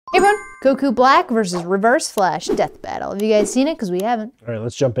everyone, Goku Black versus Reverse Flash Death Battle. Have you guys seen it? Because we haven't. All right,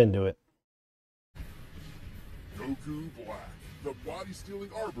 let's jump into it. Goku Black, the body-stealing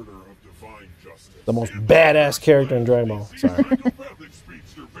arbiter of divine justice. The most badass character in Dragon Ball. Sorry.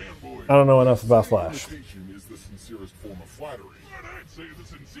 I don't know enough about Flash. Is the sincerest form of flattery. But I'd say the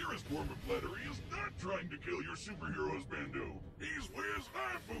sincerest form of flattery is not trying to kill your superheroes, Bando. He's Wiz,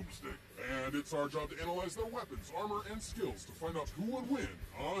 I'm Boomstick. And it's our job to analyze their weapons, armor, and skills to find out who would win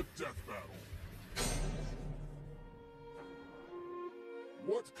a death battle.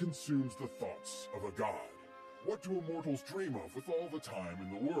 What consumes the thoughts of a god? What do immortals dream of with all the time in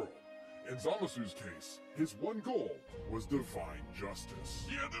the world? In Zamasu's case, his one goal was divine justice.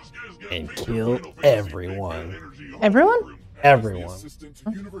 Yeah, this guy's got And kill everyone. Everyone? Everyone. As the assistant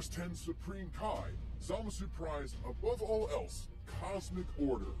to Universe 10's Supreme Kai, Zamasu prized, above all else, cosmic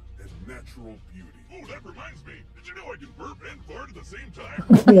order and natural beauty. Oh, that reminds me. Did you know I can burp and fart at the same time?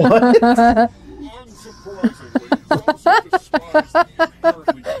 What? Unsurprisingly, Zamasu despised the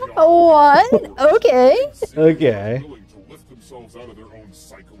inherently chaotic What? Okay. Okay. Willing to lift themselves out of their own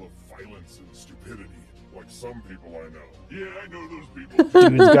cycle of violence and stupidity, like some people I know. Yeah, I know those people.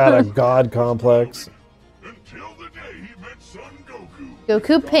 Dude's got a god complex. Until the day he met Son Goku.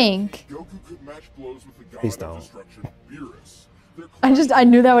 Goku Pink. Goku could match blows with the god Please of don't. destruction, Beerus. I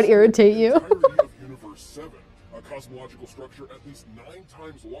knew that would irritate you. The entirety of Universe 7, a cosmological structure at least 9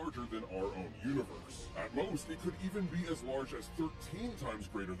 times larger than our own universe. At most, it could even be as large as 13 times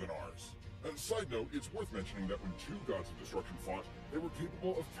greater than ours. Side note, it's worth mentioning that when 2 gods of destruction fought, they were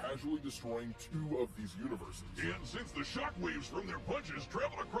capable of casually destroying 2 of these universes. And since the shockwaves from their punches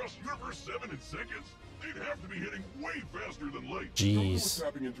travel across Universe 7 in seconds, they'd have to be hitting way faster than light. Goku was Jeez.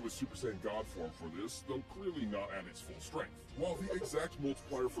 tapping into a Super Saiyan God form for this, though clearly not at its full strength. While the exact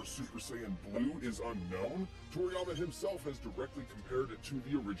multiplier for Super Saiyan Blue is unknown, Toriyama himself has directly compared it to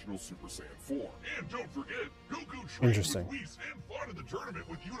the original Super Saiyan form. And don't forget, Goku trained Interesting. with Whis and fought in the tournament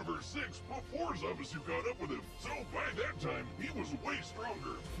with Universe 6 before Zamasu caught up with him. So by that time, he was way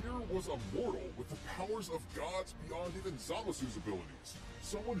stronger. Here was a mortal with the powers of gods beyond even Zamasu's abilities.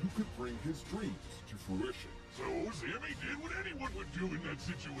 Someone who could bring his dreams to fruition. So Sammy did what anyone would do in that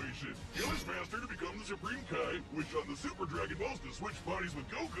situation. Kill his master to become the Supreme Kai, which on the Super Dragon Balls to switch bodies with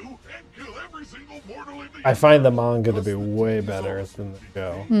Goku, and kill every single mortal in the I find the manga to be way better than the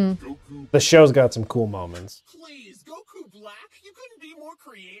show. Goku. The show's got some cool moments. Please, Goku Black, you couldn't be more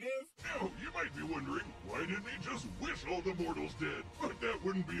creative. Now, you might be wondering, why didn't he just wish all the mortals dead? But that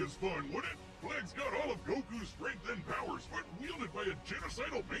wouldn't be as fun, would it? Black's got all of Goku's strength and powers, but wielded by a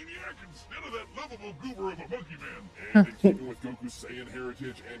genocidal maniac instead of that lovable goober of a monkey man. And in keeping with Goku's Saiyan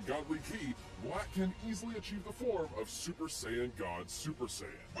heritage and godly ki, Black can easily achieve the form of Super Saiyan God Super Saiyan.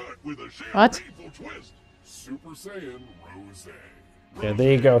 But with a shameful twist, Super Saiyan Rose. Yeah,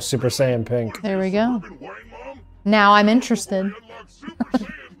 there you go, Super Saiyan Pink. There we go. Suburban wine mom? Now I'm interested. Unlock Super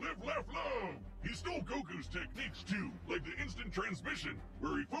Saiyan Live, Laugh, Love! He stole Goku's techniques too, like the instant transmission,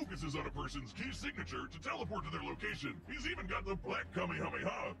 where he focuses on a person's key signature to teleport to their location. He's even got the Black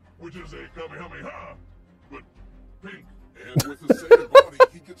Kamehameha, which is a Kamehameha, but pink. And with the Saiyan body,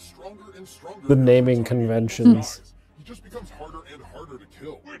 he gets stronger and stronger. The naming conventions. He just becomes harder and harder to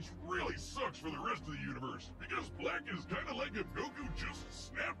kill. Which really sucks for the rest of the universe, because Black is kind of like if Goku just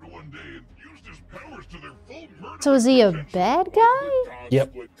snapped one day and used his powers to their full murder. So is he a bad guy?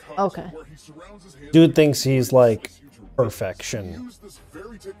 Yep. Okay. Dude thinks he's like perfection. Use this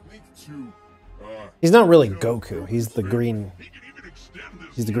very technique to, He's not really Goku. He's the green. he can even extend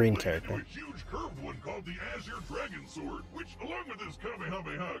this He's the green into character. a huge curved one called the Azure Dragon Sword, which, along with his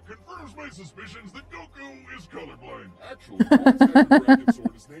Kamehameha, confirms my suspicions that Goku is colorblind. Actually, the Azure Dragon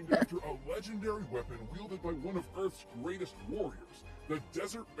Sword is named after a legendary weapon wielded by one of Earth's greatest warriors, the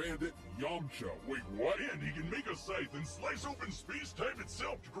Desert Bandit Yamcha. Wait, what? And he can make a scythe and slice open space-time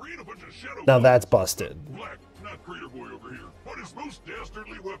itself to create a bunch of shadow. Now that's busted. Black, not Crater Boy over here. But his most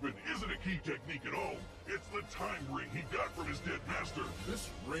dastardly weapon isn't a key technique at all. It's the time ring he got from his dead master. This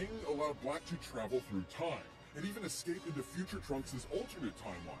ring allowed Black to travel through time and even escape into future Trunks' alternate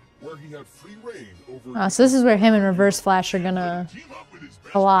timeline, where he had free reign over. So this is where him and Reverse Flash are gonna Team up with his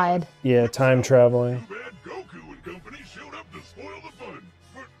best collide. Yeah, time traveling. Too bad Goku and company showed up to spoil the fun.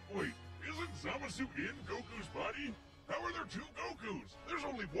 But wait, isn't Zamasu in Goku's body? How are there 2 Gokus? There's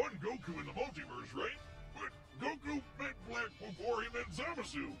only one Goku in the multiverse, right? But Goku met Black before he met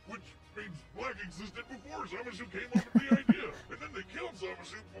Zamasu, which means Black existed before Zamasu came up with the idea. And then they killed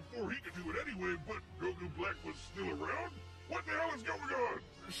Zamasu before he could do it anyway, but Goku Black was still around? What the hell is going on?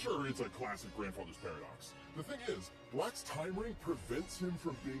 Sure, it's a classic grandfather's paradox. The thing is, Black's time ring prevents him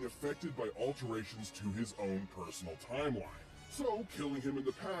from being affected by alterations to his own personal timeline. So, killing him in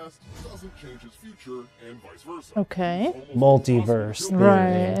the past doesn't change his future, and vice versa. Okay. Almost Multiverse impossible to kill Right,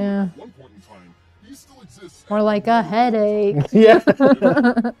 him. yeah. At one point in time, he still exists. More like a headache. Yeah.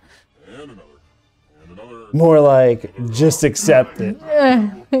 And another. More like, just accept it.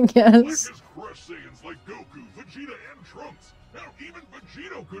 I guess. Like his crush Saiyans like Goku, Vegeta, and Trunks. Now, even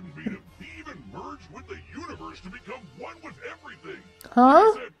Vegito couldn't beat him. He even merged with the universe to become one with everything. Huh?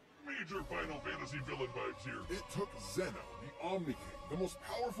 He said, major Final Fantasy villain vibes here. It took Zeno, the Omni King, the most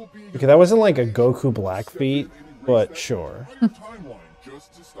powerful being. Okay, that wasn't like a Goku Black beat, but sure. Timeline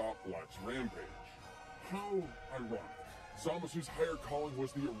just to stop Black's rampage. How ironic. Zamasu's higher calling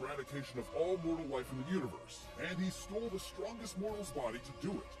was the eradication of all mortal life in the universe, and he stole the strongest mortal's body to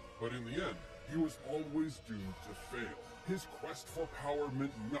do it. But in the end, he was always doomed to fail. His quest for power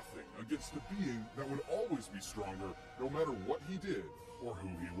meant nothing against a being that would always be stronger, no matter what he did or who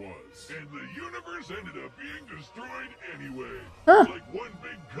he was. And the universe ended up being destroyed anyway. Like one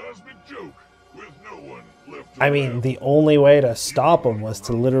big cosmic joke, with no one left to I mean, the only way to stop him was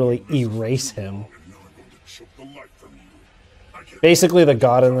to literally erase him. Basically, the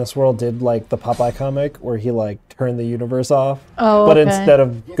god in this world did like the Popeye comic where he like turned the universe off. Oh, but okay. instead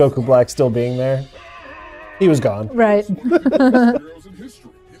of Goku Black still being there, he was gone. Right. Heroes in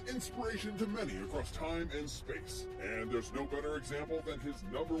history, an inspiration to many across time and space. And there's no better example than his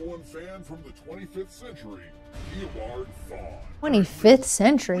 #1 fan from the 25th century, Eobard Thawne. 25th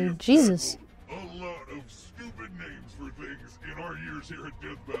century. Jesus. A lot of stupid names for things in our years here at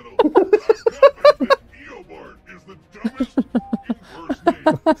Death Battle. I'm confident that Eobard is the dumbest first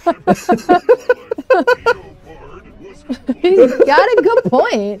name I've ever heard in my life. Eobard was He's got a good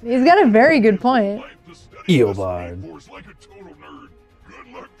point. He's got a very good point. Eobard. Like a total nerd. Good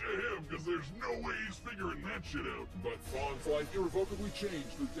luck to him, because there's no way he's figuring that shit out. But Thawne's life irrevocably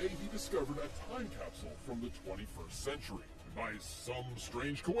changed the day he discovered a time capsule from the 21st century. By some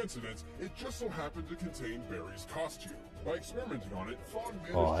strange coincidence, it just so happened to contain Barry's costume. By experimenting on it, Thawne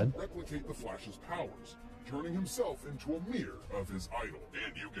managed to replicate the Flash's powers, turning himself into a mirror of his idol.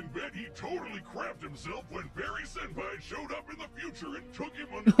 And you can bet he totally crapped himself when Barry Senpai showed up in the future and took him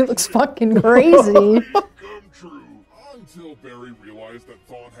under He looks fucking crazy. come true. Until Barry realized that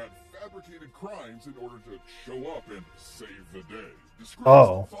Thawne had fabricated crimes in order to show up and save the day.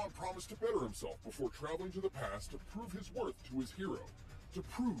 Thawne promised to better himself before traveling to the past to prove his worth to his hero, to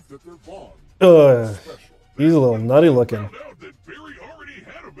prove that their bond was special. He's a little nutty looking. Found out that Barry already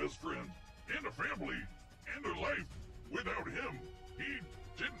had a best friend and a family and a life. Without him, he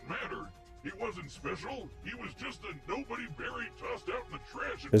didn't matter. He wasn't special. He was just a nobody Barry tossed out in the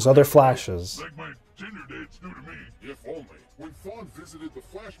trash. There's other Flashes. Like my Tinder dates do to me. If only. When Thawne visited the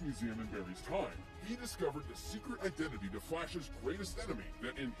Flash Museum in Barry's time, he discovered the secret identity to Flash's greatest enemy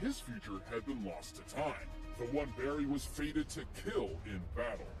that in his future had been lost to time. The one Barry was fated to kill in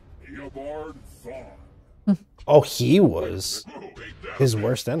battle. Eobard Thawne. Oh, he was his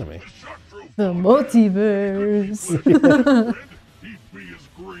worst enemy. The multiverse. He'd be his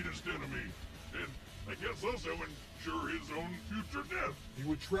greatest enemy. And I guess also ensure his own future death. He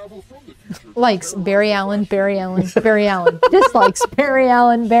would travel from the future. Likes Barry Allen, Barry Allen, Barry Allen. Dislikes Barry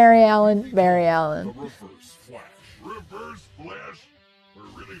Allen, Barry Allen, Barry Allen. The Reverse Flash. Reverse Flash? We're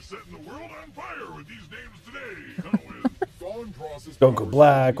really setting the world on fire with these names today, huh, Wiz? Thawne draws his Goku powers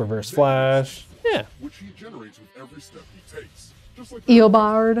Black, from Reverse the Flash. Yeah. which he generates with every step he takes. Just like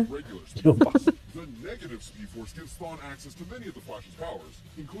Eobard. regular Speed Force. The negative Speed Force gives Thawne access to many of the Flash's powers,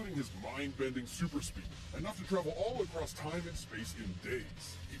 including his mind-bending super speed, enough to travel all across time and space in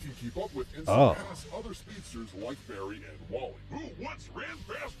days. He can keep up with and surpass other speedsters like Barry and Wally, who once ran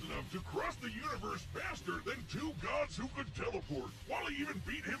fast enough to cross the universe faster than two gods who could teleport. Wally even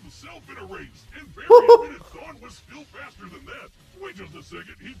beat himself in a race, and Barry admitted Thawne was still faster than that. Wait just a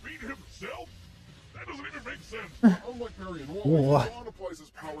second, he beat himself? That doesn't even make sense. Unlike Barry and Wally, Thawne applies his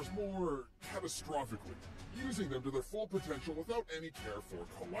powers more catastrophically, using them to their full potential without any care for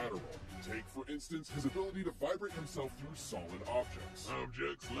collateral. Take, for instance, his ability to vibrate himself through solid objects.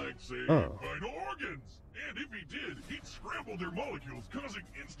 Objects like, say, vital organs. And if he did, he'd scramble their molecules, causing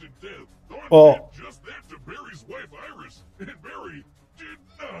instant death. Thawne did just that to Barry's wife, Iris, and Barry did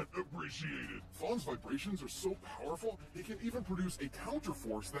not appreciate it. Thawne's vibrations are so powerful, he can even produce a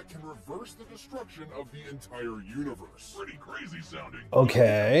counterforce that can reverse the destruction of the entire universe. Pretty crazy sounding.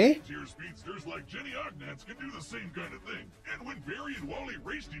 Okay. Tier speedsters like Jenny Ognats can do the same kind of thing. And when Barry and Wally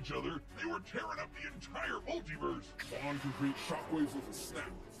raced each other, they were tearing up the entire multiverse. Thawne can create shockwaves with a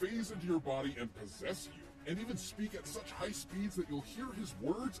snap, phase into your body, and possess you. and even speak at such high speeds that you'll hear his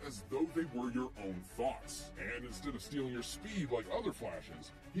words as though they were your own thoughts. And instead of stealing your speed like other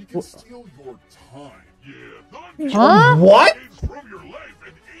Flashes, he can steal your time. Yeah, Thon Huh? What? from your life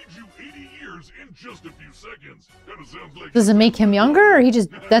and age you 80 years in just a few seconds. Kinda sounds like Does it make him younger, or he just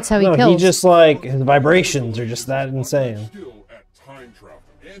that's how he No, kills? he just like his vibrations are just that insane. skill at time travel,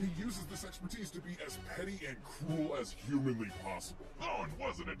 and he uses this expertise to be as petty and cruel as humanly possible. Thon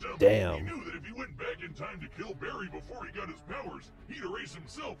wasn't a dummy. Damn. He knew that if he went back in time to kill Barry before he got his powers, he'd erase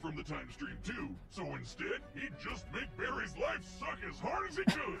himself from the time stream too. So instead, he'd just make Barry's life suck as hard as he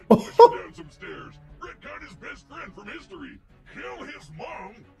could. Push him down some stairs, retcon his best friend from history, kill his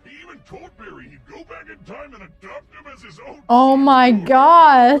mom. He even told Barry he'd go back in time and adopt him as his own. Oh my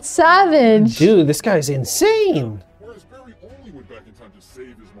god, savage. Dude, this guy's insane. Whereas Barry only went back in time to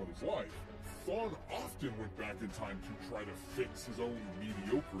save his mother's life, Thon often went back in time to try to fix his own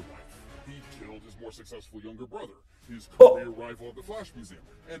mediocre life. He killed his more successful younger brother, his career rival at the Flash Museum,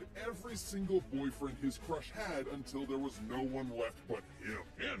 and every single boyfriend his crush had until there was no one left but him.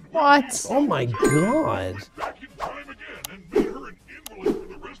 And What? Oh my god. went back in time again and made her an invalid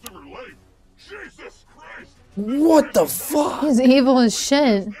for the rest of her life. Jesus Christ! What the fuck? He's evil as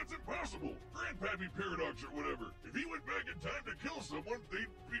shit. That's impossible. Grandpappy paradox or whatever. If he went back in time to kill someone, they'd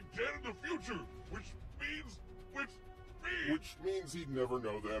be dead in the future, which means he'd never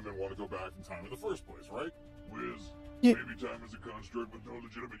know them and want to go back in time in the first place, right? Wiz, Yeah. maybe time is a construct with no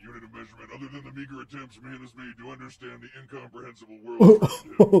legitimate unit of measurement other than the meager attempts man has made to understand the incomprehensible world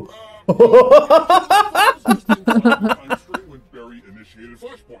time stream when Barry initiated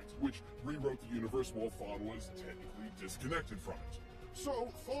Flashpoint, which rewrote the universe while Thawne was technically disconnected from it. So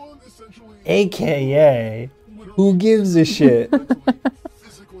Thawne essentially, AKA, who gives a shit? mentally,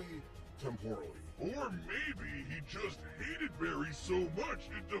 physically, temporally. Or maybe he just hated Barry so much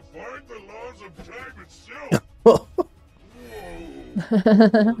it defied the laws of time itself. Whoa.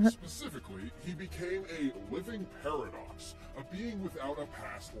 More specifically, he became a living paradox, a being without a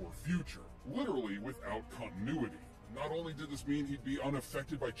past or future, literally without continuity. Not only did this mean he'd be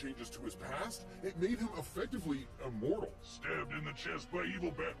unaffected by changes to his past, it made him effectively immortal. Stabbed in the chest by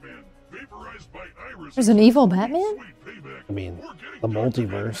evil Batman, vaporized by Iris. There's an evil Batman? Sweet payback, I mean, or getting the dunked in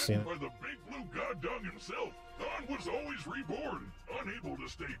multiverse, Manhattan yeah. by the big blue god dog himself. Thawne was always reborn, unable to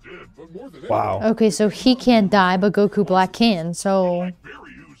stay dead. But more than Wow. Okay, so he can't die, but Goku Black can, so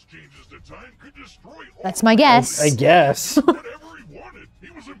Barry, whose changes to time could destroy all that's my guess. I guess. whatever he wanted.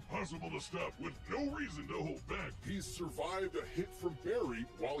 He was impossible to stop with no reason to hold back. He survived a hit from Barry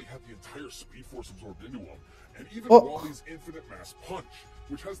while he had the entire Speed Force absorbed into him, and even Wally's infinite mass punch,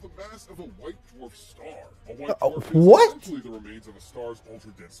 which has the mass of a white dwarf star. A white dwarf is what? essentially the remains of a star's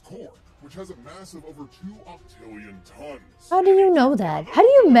ultra-dense core, which has a mass of over 2 octillion tons. How do you know that? How do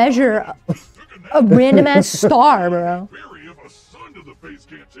you measure a random ass star, bro? Barry, if a sun to the face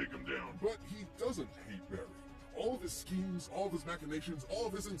can't take him down. But he doesn't hate Barry. All of his schemes, all of his machinations, all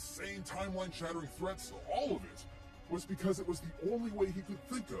of his insane timeline-shattering threats, all of it was because it was the only way he could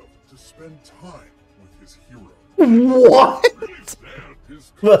think of to spend time with his hero. What? Really sad.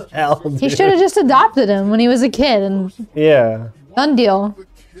 His The hell, He dude? should have just adopted him when he was a kid and Yeah. done deal. The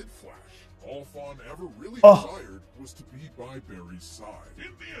Kid Flash. All Thawne ever really Oh. desired was to be by Barry's side.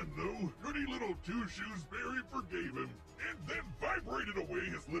 In the end, though, pretty little Two Shoes Barry forgave him, and then vibrated away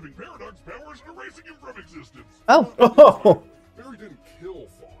his living paradox powers, erasing him from existence. Oh, Oh. Barry didn't kill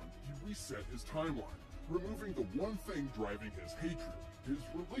Thawne. He reset his timeline, removing the one thing driving his hatred, his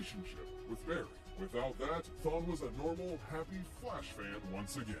relationship with Barry. Without that, Thawne was a normal, happy Flash fan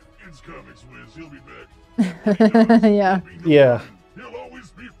once again. It's comics, Wiz. He'll be back. yeah. Yeah. He'll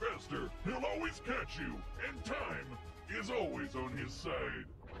always be faster. He'll always catch you. And time is always on his side.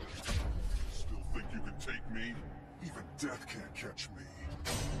 Still think you can take me? Even death can't catch me.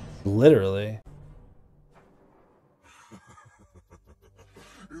 Literally.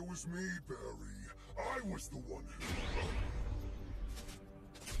 It was me, Barry. I was the one who...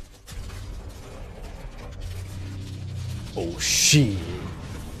 Oh, shit.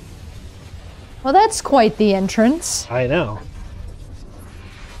 Well, that's quite the entrance. I know.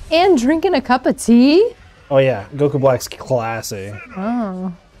 And drinking a cup of tea? Oh, yeah. Goku Black's classy.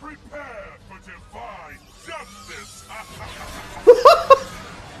 Oh. Prepare for divine justice!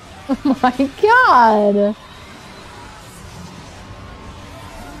 Oh my god.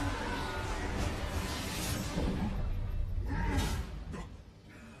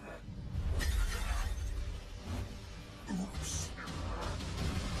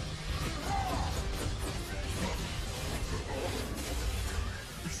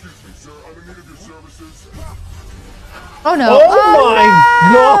 Excuse me, sir. I'm in need of your services. Oh no. Oh,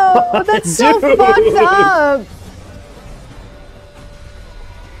 my god! No, that's so Dude. fucked up.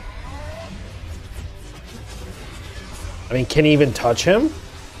 I mean, can he even touch him?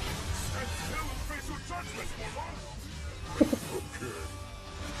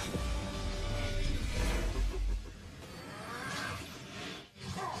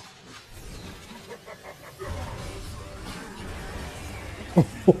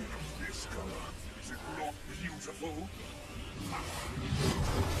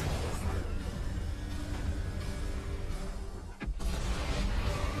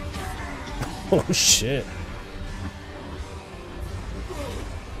 Oh shit.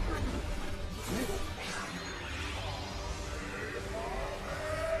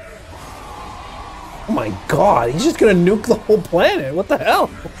 Oh my god, he's just gonna nuke the whole planet. What the hell?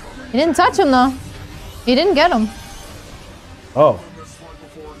 He didn't touch him though. He didn't get him. Oh.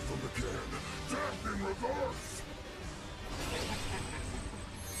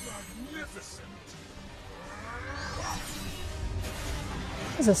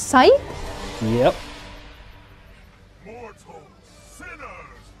 Is a sight? Yep. Mortals,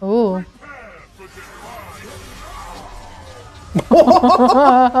 sinners, Ooh. prepare for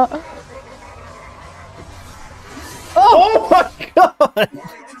Oh my god!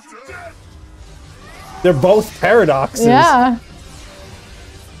 They're both paradoxes. Yeah.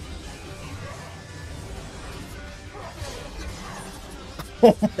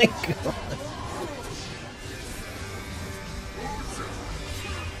 Oh my god.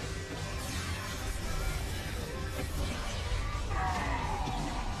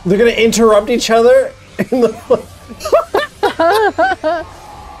 They're gonna interrupt each other in the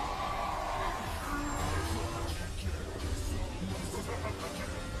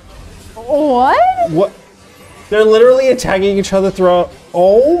What? What? They're literally attacking each other throughout.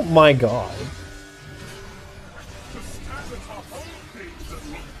 Oh my god.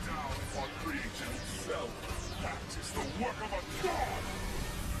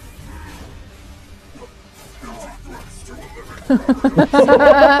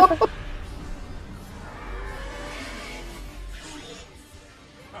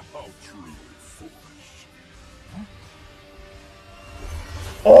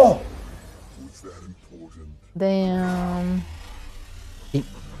 Oh! Was that important? Damn.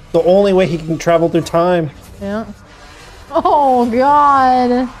 The only way he can travel through time. Yeah. Oh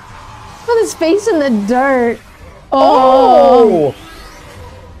god. Put his face in the dirt. Oh. Oh!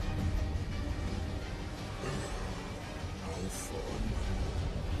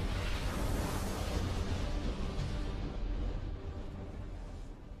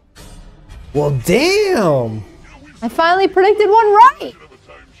 Well, damn! I finally predicted one right.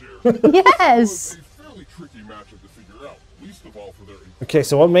 Yes. A fairly tricky matchup to figure out, least of all for their Okay,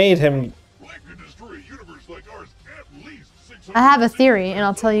 so what made him... Black could destroy a universe like ours at least 600. I have a theory, and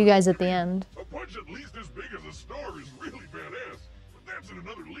I'll tell you guys at the end. A punch at least as big as a star is really badass, but that's in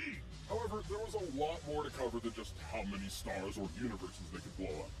another league. However, there was a lot more to cover than just how many stars or universes they could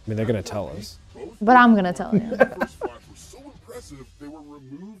blow up. I mean, they're gonna tell us. Both But I'm gonna tell you. First Flash were so impressive, they were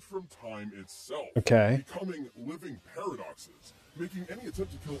removed from time itself. Okay. Becoming living paradoxes, making any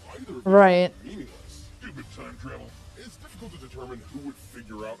attempt to kill either of them Right. meaningless. Stupid time travel. It's difficult to determine who would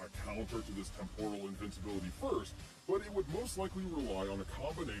figure out a counter to this temporal invincibility first, but it would most likely rely on a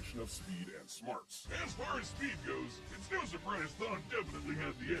combination of speed and smarts. As far as speed goes, it's no surprise Thawne definitely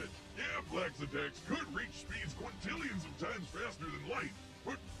had the edge. Yeah, Black's attacks could reach speeds quintillions of times faster than light,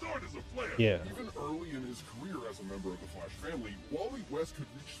 but Thawne is a Flash. Yeah. Even early in his career as a member of the Flash family, Wally West could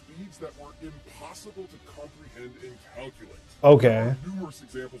reach speeds that were impossible to comprehend and calculate. Okay. There are numerous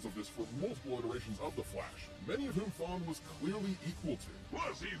examples of this for multiple iterations of the Flash, many of whom Thawne was clearly equal to.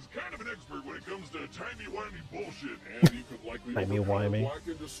 Plus, he's kind of an expert when it comes to timey-wimey bullshit, and he could likely overpower Timey-wimey. Black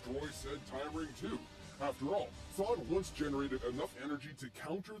and destroy said time ring too. After all, Thawne once generated enough energy to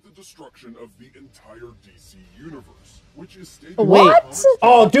counter the destruction of the entire DC universe, which is stated What?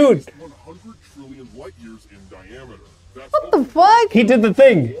 Oh, dude! 100 trillion light years in diameter. That's What the fuck? He did the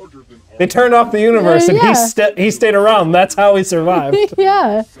thing. larger than They turned off the universe and Yeah. he stayed around. That's how he survived.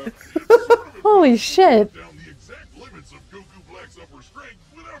 Yeah. Holy shit. down the exact limits of Goku Black's upper strength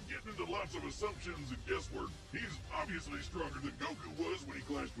without getting into lots of assumptions and guesswork. He's obviously stronger than Goku was when he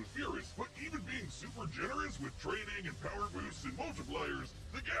clashed with Beerus, but even being super generous with training and power boosts and multipliers,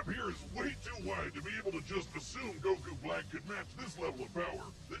 the gap here is way too wide to be able to just assume Goku Black could match this level of power.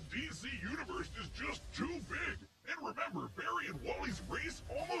 The DC universe is just too big. And remember, Barry and Wally's race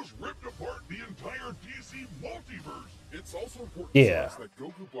almost ripped apart the entire DC multiverse. It's also important Yeah. to stress that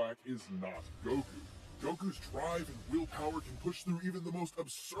Goku Black is not Goku. Goku's drive and willpower can push through even the most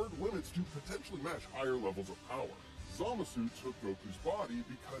absurd limits to potentially match higher levels of power. Zamasu took Goku's body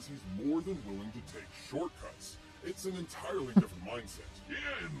because says he's more than willing to take shortcuts. It's an entirely different mindset. Yeah,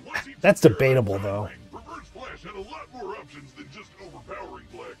 and once he That's debatable, though. Reverse Flash had a lot more options than just overpowering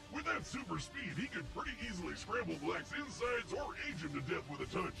Black. With that super speed, he could pretty easily scramble Black's insides or age him to death with a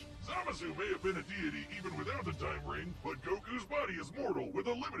touch. Zamasu may have been a deity even without the time ring, but Goku's body is mortal with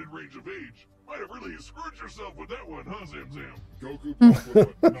a limited range of age. Might have really screwed yourself with that one, huh, Zam Zam? Goku was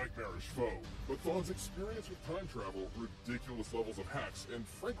a nightmarish foe, but Thon's experience with time travel, ridiculous levels of hacks, and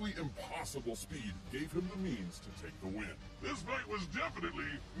frankly impossible speed gave him the means to take the win. This fight was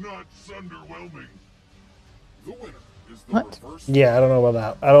definitely not sunderwhelming. The winner is the reverse. Yeah, I don't know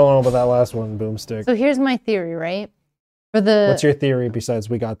about that. I don't know about that last one, Boomstick. So here's my theory, right? For the What's your theory besides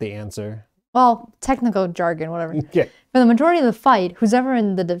we got the answer? well, technical jargon, whatever. Yeah. For the majority of the fight, who's ever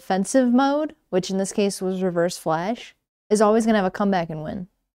in the defensive mode, which in this case was Reverse Flash, is always going to have a comeback and win. Is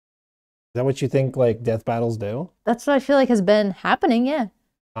that what you think, like, death battles do? That's what I feel like has been happening, yeah.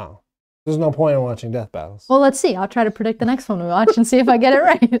 Oh. There's no point in watching death battles. Well, let's see. I'll try to predict the next one we watch and see if I get it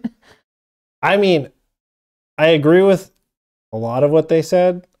right. I mean, I agree with a lot of what they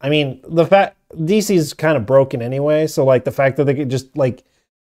said. I mean, the fact DC's kind of broken anyway, so like the fact that they could just like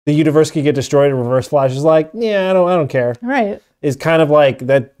the universe could get destroyed and Reverse Flash is like, yeah, I don't care. Right. Is kind of like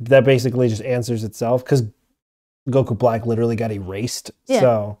that basically just answers itself because Goku Black literally got erased. Yeah.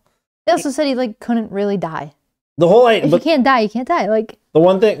 So They also said he like couldn't really die. the whole If you can't die, you can't die. Like the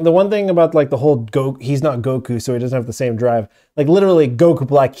one thing about like the whole he's not Goku, so he doesn't have the same drive. Like literally Goku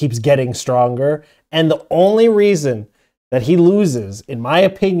Black keeps getting stronger, and the only reason that he loses, in my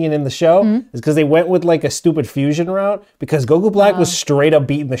opinion, in the show, is because they went with like a stupid fusion route, because Goku Black was straight up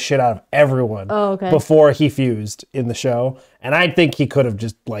beating the shit out of everyone before he fused in the show. And I think he could have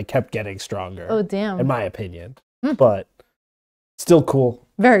just like kept getting stronger. Oh damn. In my opinion. But still cool.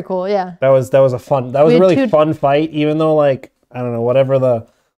 Very cool, yeah. That was a really fun fight, even though like, I don't know, whatever the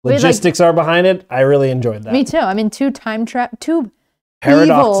logistics are behind it, I really enjoyed that. Me too. I mean, two evil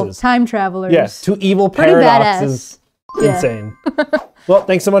paradoxes. time travelers. Yes, two evil Pretty paradoxes. badass. Yeah. Insane. Well,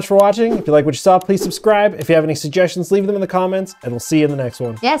 thanks so much for watching. If you like what you saw, please subscribe. If you have any suggestions, leave them in the comments, and we'll see you in the next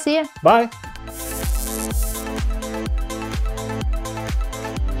one. Yeah, see ya. Bye.